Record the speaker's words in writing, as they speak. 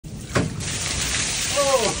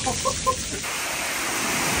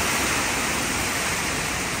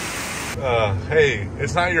Hey,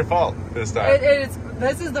 it's not your fault this time.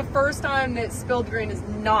 This is the first time that spilled green is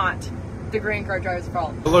not the grain cart driver's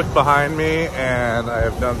fault. Look behind me and I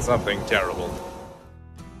have done something terrible.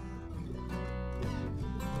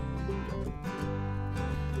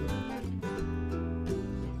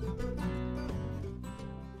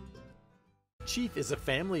 Chief is a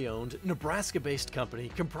family-owned, Nebraska-based company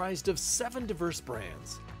comprised of 7 diverse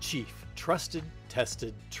brands. Chief, trusted,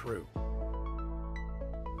 tested, true.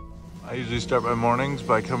 I usually start my mornings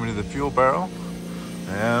by coming to the fuel barrel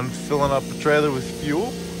and filling up the trailer with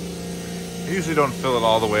fuel. I usually don't fill it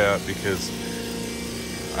all the way up because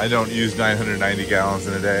I don't use 990 gallons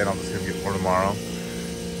in a day and I'm just gonna get more tomorrow.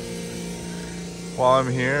 While I'm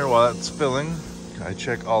here, while that's filling, I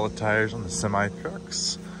check all the tires on the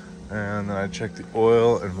semi-trucks. And then I check the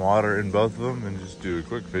oil and water in both of them and just do a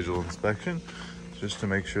quick visual inspection just to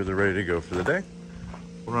make sure they're ready to go for the day.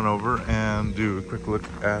 We'll run over and do a quick look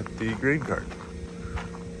at the grain cart.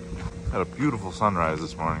 Had a beautiful sunrise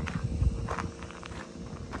this morning.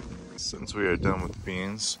 Since we are done with the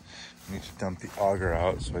beans, I need to dump the auger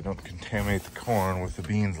out so I don't contaminate the corn with the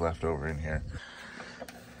beans left over in here.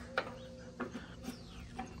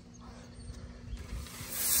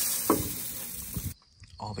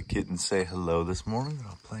 All the kittens say hello this morning. They're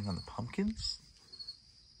all playing on the pumpkins.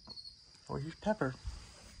 Oh, here's Pepper.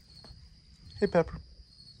 Hey, Pepper.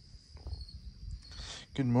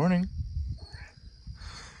 Good morning.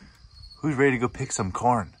 Who's ready to go pick some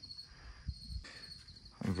corn?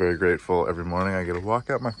 I'm very grateful every morning I get to walk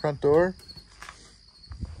out my front door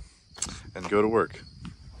and go to work.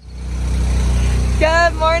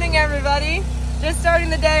 Good morning, everybody. Just starting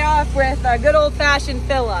the day off with a good old-fashioned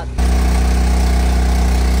fill-up.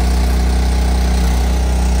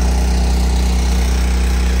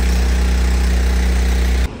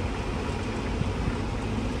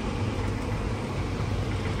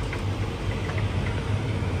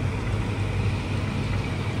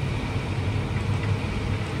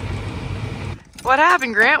 What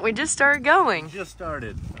happened, Grant? We just started going. Just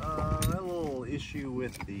started. That little issue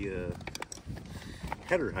with the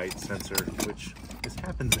header height sensor, which this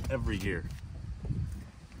happens every year.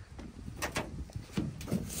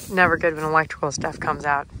 Never good when electrical stuff comes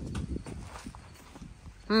out.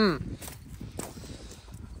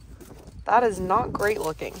 That is not great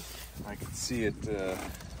looking. I can see it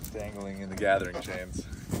dangling in the gathering chains.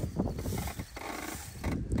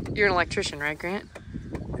 You're an electrician, right, Grant?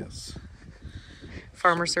 Yes.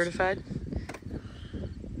 Farmer certified?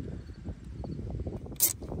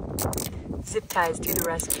 Zip ties to the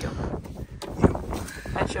rescue.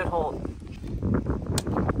 That should hold.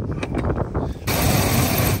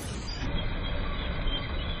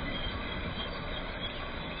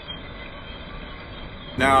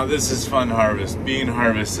 Now this is fun harvest. Bean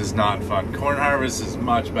harvest is not fun. Corn harvest is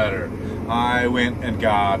much better. I went and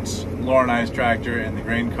got Laura and I's tractor and the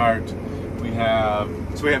grain cart. We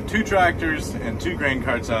have 2 tractors and 2 grain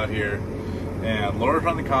carts out here. And Laura's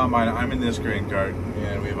on the combine, I'm in this grain cart,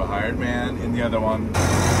 and we have a hired man in the other one.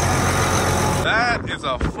 That is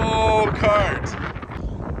a full cart.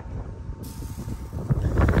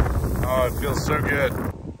 Oh, it feels so good.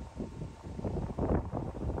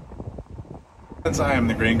 Since I am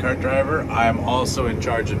the grain cart driver, I am also in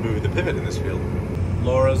charge of moving the pivot in this field.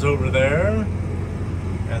 Laura's over there,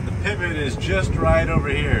 and the pivot is just right over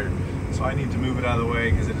here. So I need to move it out of the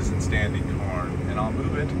way because it isn't standing corn. And I'll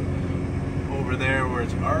move it over there where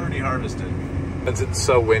it's already harvested. Since it's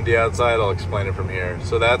so windy outside, I'll explain it from here.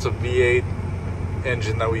 So that's a V8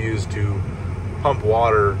 engine that we use to pump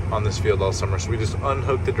water on this field all summer. So we just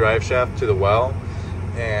unhook the drive shaft to the well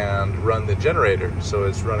and run the generator. So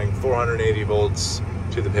it's running 480 volts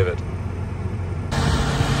to the pivot.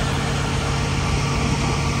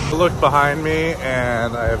 Look behind me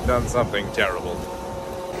and I have done something terrible.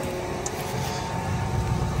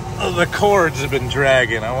 The cords have been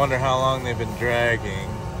dragging. I wonder how long they've been dragging.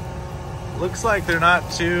 Looks like they're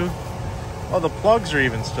not too... Oh, the plugs are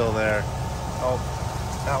even still there. Oh,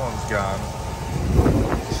 that one's gone.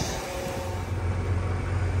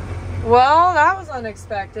 Well, that was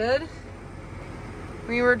unexpected.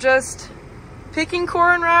 We were just picking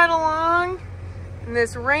corn right along, and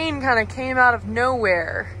this rain kind of came out of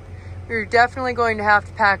nowhere. We're definitely going to have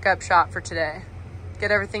to pack up shop for today. Get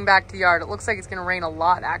everything back to the yard. It looks like it's gonna rain a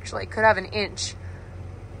lot, actually. Could have an inch.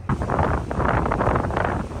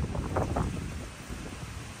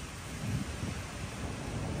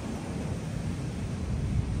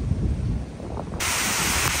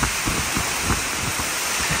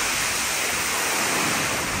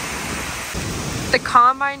 The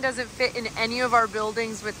combine doesn't fit in any of our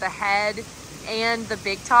buildings with the head and the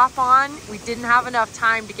big top on. We didn't have enough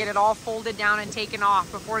time to get it all folded down and taken off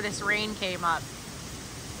before this rain came up.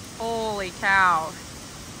 Holy cow.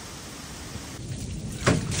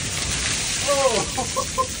 Oh.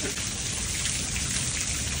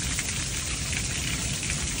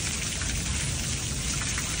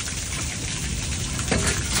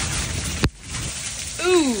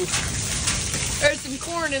 Ooh, there's some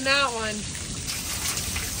corn in that one.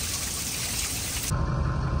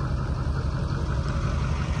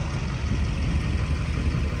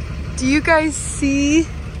 Do you guys see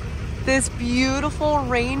this beautiful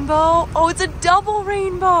rainbow? Oh, it's a double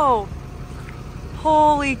rainbow.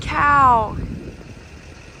 Holy cow.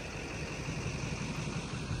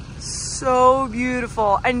 So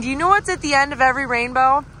beautiful. And do you know what's at the end of every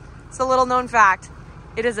rainbow? It's a little known fact.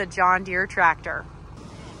 It is a John Deere tractor.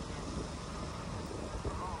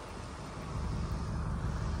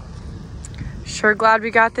 Sure glad we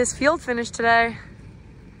got this field finished today.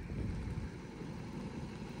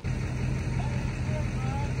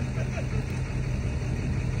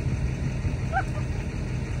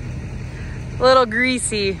 A little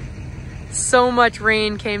greasy. So much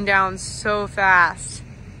rain came down so fast.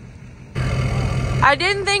 I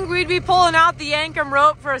didn't think we'd be pulling out the Yankum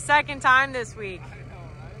rope for a second time this week.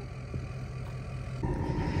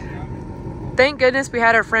 Thank goodness we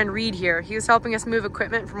had our friend Reed here. He was helping us move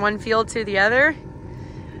equipment from one field to the other.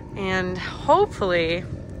 And hopefully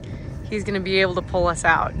he's gonna be able to pull us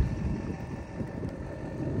out.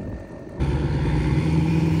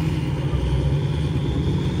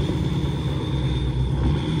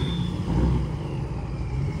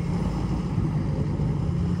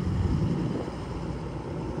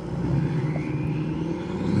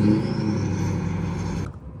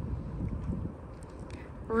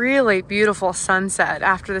 Really beautiful sunset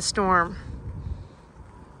after the storm.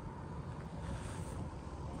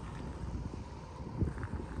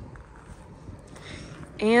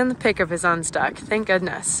 And the pickup is unstuck, thank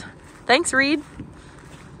goodness. Thanks, Reed.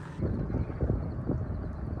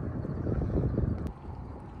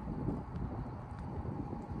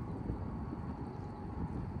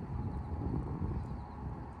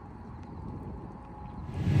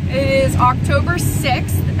 It is October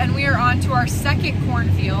 6th and we are on to our second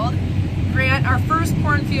cornfield. Grant, our first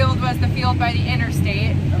cornfield was the field by the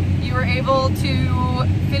interstate. You were able to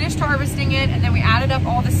finish harvesting it, and then we added up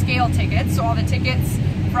all the scale tickets, so all the tickets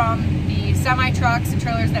from the semi-trucks and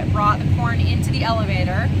trailers that brought the corn into the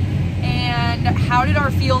elevator. And how did our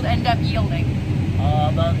field end up yielding?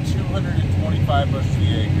 About 225 bushels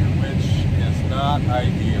the acre, which is not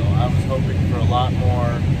ideal. I was hoping for a lot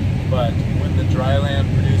more, but when the dry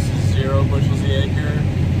land produces 0 bushels the acre,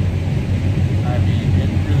 I mean, it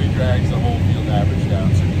really drags the whole field average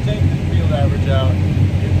down. So if you take the field average out,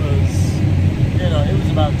 it was, you know, it was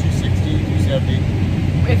about 260, 270.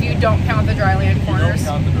 If you don't count the dry land corners? You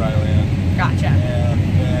don't count the dry land. Gotcha. And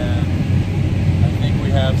then I think we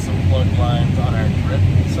have some plug lines on our drip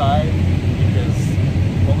side because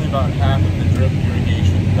only about half of the drip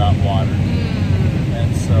irrigation got watered.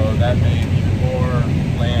 And so that made even more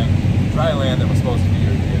land, dry land that was supposed to be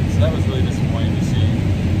irrigated. So that was really disappointing to see.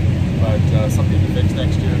 But something to fix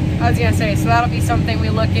next year. I was gonna say, so that'll be something we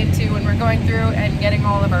look into when we're going through and getting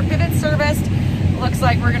all of our pivots serviced. Looks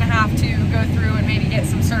like we're gonna have to go through and maybe get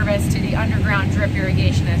some service to the underground drip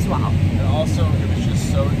irrigation as well. And also, it was just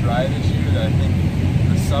so dry this year that I think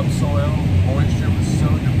the subsoil moisture was so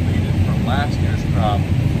depleted from last year's crop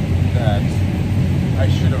that I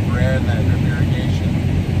should have ran that drip irrigation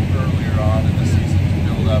earlier on in the season to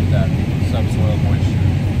build up that subsoil moisture.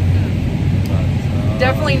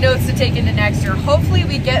 Definitely notes to take into next year. Hopefully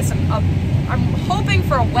we get some, I'm hoping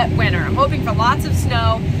for a wet winter. I'm hoping for lots of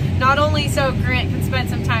snow, not only so Grant can spend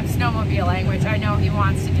some time snowmobiling, which I know he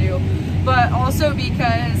wants to do, but also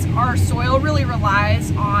because our soil really relies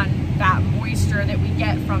on that moisture that we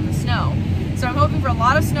get from the snow. So I'm hoping for a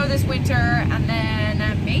lot of snow this winter and then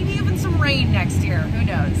maybe even some rain next year, who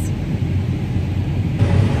knows.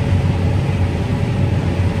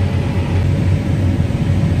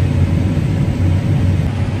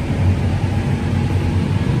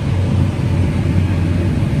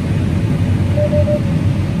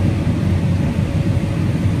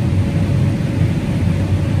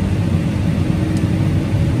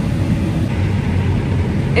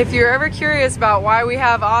 If you're ever curious about why we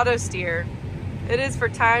have auto steer, it is for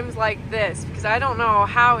times like this, because I don't know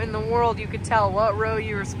how in the world you could tell what row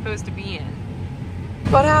you were supposed to be in.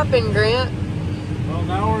 What happened, Grant? Well,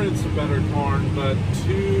 now we're in some better corn, but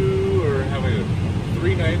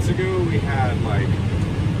 3 nights ago we had like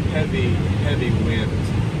heavy wind,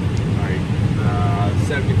 like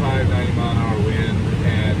 75, 90 mile an hour wind,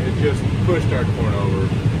 and it just pushed our corn over.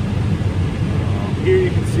 Here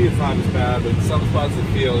you can see it's not as bad, but in some spots of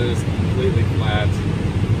the field it is completely flat.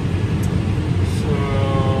 So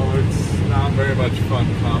it's not very much fun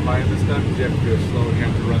combining this stuff because you have to go slow and you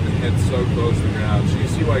have to run the head so close to the ground. So you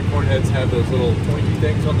see why corn heads have those little pointy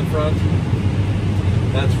things on the front?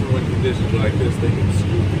 That's for when conditions are like this. They can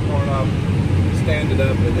scoop the corn up, stand it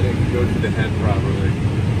up, and then it can go to the head properly.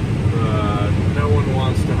 No one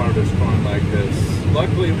wants to harvest corn like this.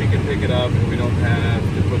 Luckily we can pick it up and we don't have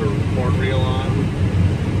to put a corn reel on.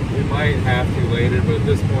 We might have to later, but at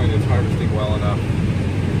this point it's harvesting well enough.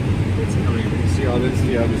 It's coming. You see all this?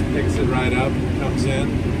 See how it just picks it right up, comes in.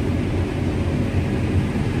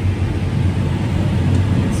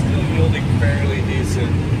 It's still yielding fairly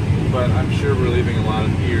decent, but I'm sure we're leaving a lot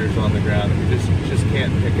of ears on the ground that we just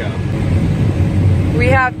can't pick up. We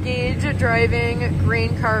have Gage driving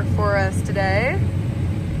grain cart for us today.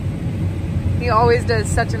 He always does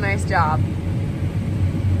such a nice job.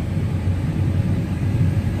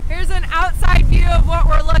 Here's an outside view of what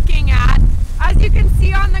we're looking at. As you can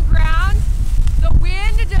see on the ground, the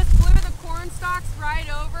wind just blew the corn stalks right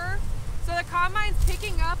over. So the combine's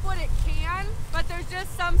picking up what it can, but there's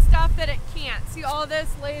just some stuff that it can't. See all this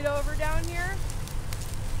laid over down here?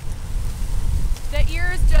 The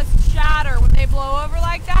ears just shatter when they blow over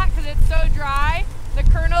like that because it's so dry. The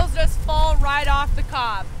kernels just fall right off the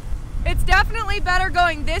cob. It's definitely better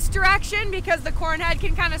going this direction because the corn head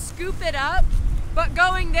can kind of scoop it up. But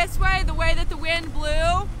going this way, the way that the wind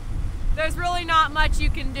blew, there's really not much you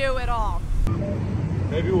can do at all.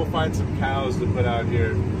 Maybe we'll find some cows to put out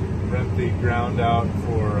here, rent the ground out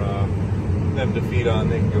for them to feed on.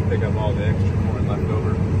 They can go pick up all the extra corn left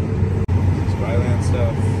over. This dryland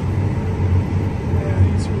stuff.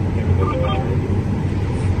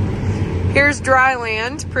 Here's dry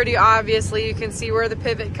land. Pretty obviously you can see where the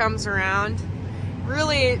pivot comes around.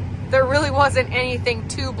 Really, there really wasn't anything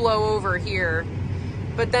to blow over here.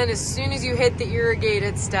 But then as soon as you hit the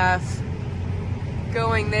irrigated stuff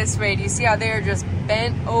going this way, do you see how they're just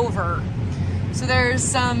bent over? So there's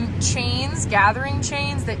some chains, gathering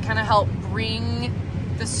chains, that kind of help bring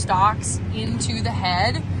the stalks into the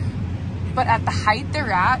head. But at the height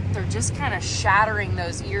they're at, they're just kind of shattering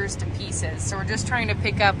those ears to pieces. So we're just trying to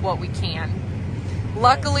pick up what we can.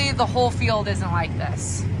 Luckily, the whole field isn't like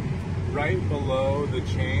this. Right below the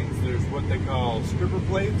chains, there's what they call stripper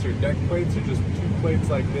plates or deck plates, or just two plates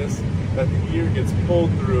like this that the ear gets pulled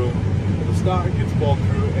through, and the stalk gets pulled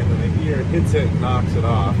through, and then the ear hits it and knocks it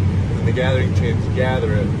off. And then the gathering chains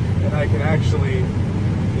gather it. And I can actually,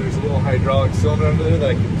 there's a little hydraulic cylinder under there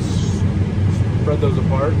that I can spread those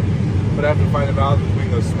apart. But I have to find a balance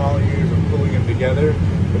between those small ears and pulling them together.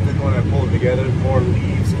 But then when I pull them together, more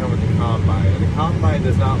leaves come with the combine. And the combine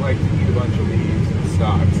does not like to eat a bunch of leaves and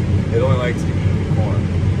stalks. It only likes to eat the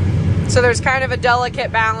corn. So there's kind of a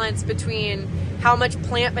delicate balance between how much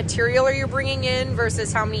plant material are you bringing in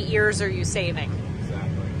versus how many ears are you saving.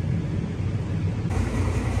 Exactly.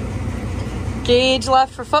 Gage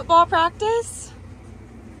left for football practice.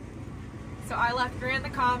 So I left Grant the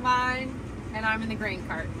combine and I'm in the grain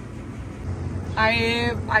cart.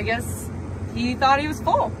 I guess he thought he was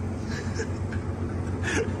full.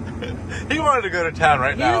 He wanted to go to town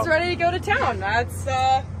right now. He was ready to go to town. That's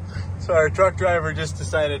So our truck driver just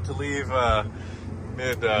decided to leave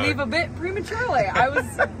leave a bit prematurely. I was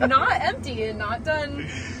not empty and not done.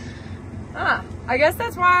 I guess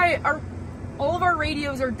that's why all of our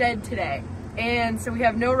radios are dead today. And so we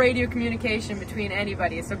have no radio communication between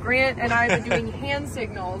anybody. So Grant and I have been doing hand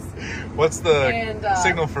signals. What's the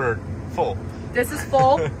signal for full? This is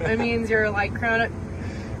full. It means you're like trying to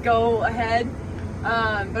go ahead.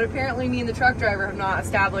 But apparently me and the truck driver have not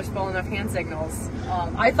established full enough hand signals.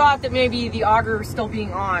 I thought that maybe the auger still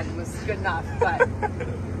being on was good enough, but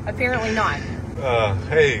apparently not.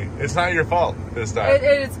 Hey, it's not your fault this time.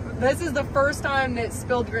 This is the first time that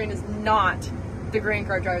spilled grain is not the grain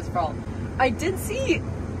cart driver's fault. I did see,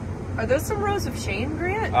 are those some rows of shame,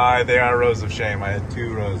 Grant? They are rows of shame. I had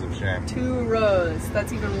 2 rows of shame. 2 rows.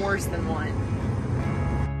 That's even worse than 1.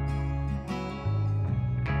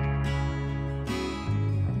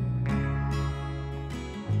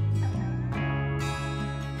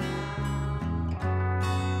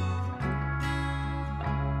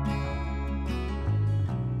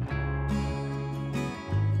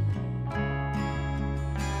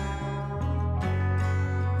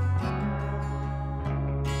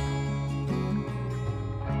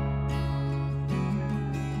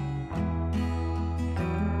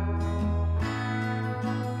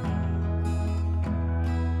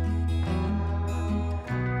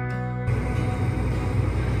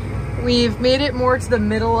 We've made it more to the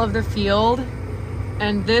middle of the field,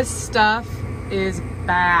 and this stuff is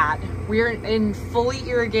bad. We're in fully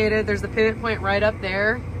irrigated. There's the pivot point right up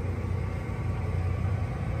there.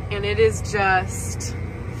 And it is just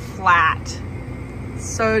flat.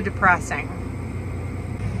 So depressing.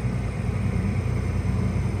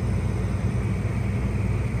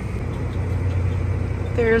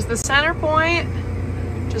 There's the center point,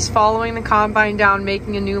 just following the combine down,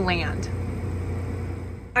 making a new land.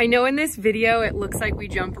 I know in this video it looks like we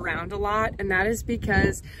jump around a lot, and that is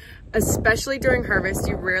because especially during harvest,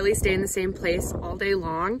 you rarely stay in the same place all day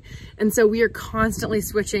long. And so we are constantly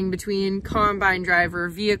switching between combine driver,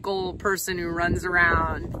 vehicle person who runs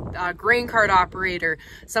around, grain cart operator,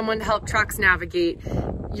 someone to help trucks navigate.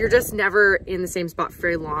 You're just never in the same spot for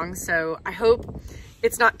very long. So I hope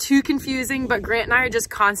it's not too confusing, but Grant and I are just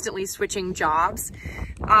constantly switching jobs.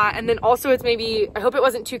 And then also I hope it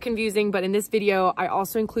wasn't too confusing, but in this video, I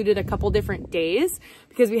also included a couple different days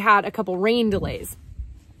because we had a couple rain delays.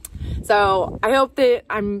 So I hope that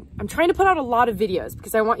I'm trying to put out a lot of videos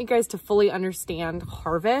because I want you guys to fully understand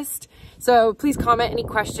harvest. So please comment any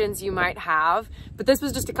questions you might have, but this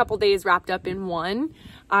was just a couple days wrapped up in one.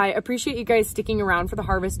 I appreciate you guys sticking around for the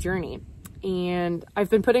harvest journey. And I've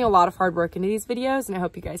been putting a lot of hard work into these videos, and I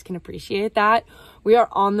hope you guys can appreciate that. We are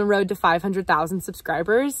on the road to 500,000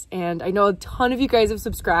 subscribers, and I know a ton of you guys have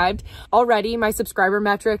subscribed. Already, my subscriber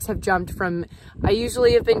metrics have jumped from, I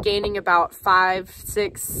usually have been gaining about 5,000,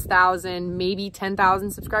 6,000, maybe 10,000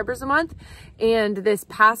 subscribers a month. And this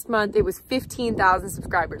past month, it was 15,000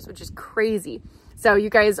 subscribers, which is crazy. So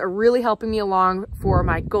you guys are really helping me along for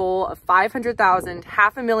my goal of 500,000,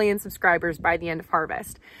 500,000 subscribers by the end of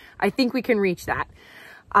harvest. I think we can reach that.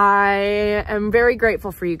 I am very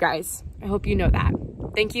grateful for you guys. I hope you know that.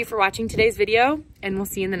 Thank you for watching today's video, and we'll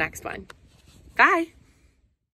see you in the next one. Bye.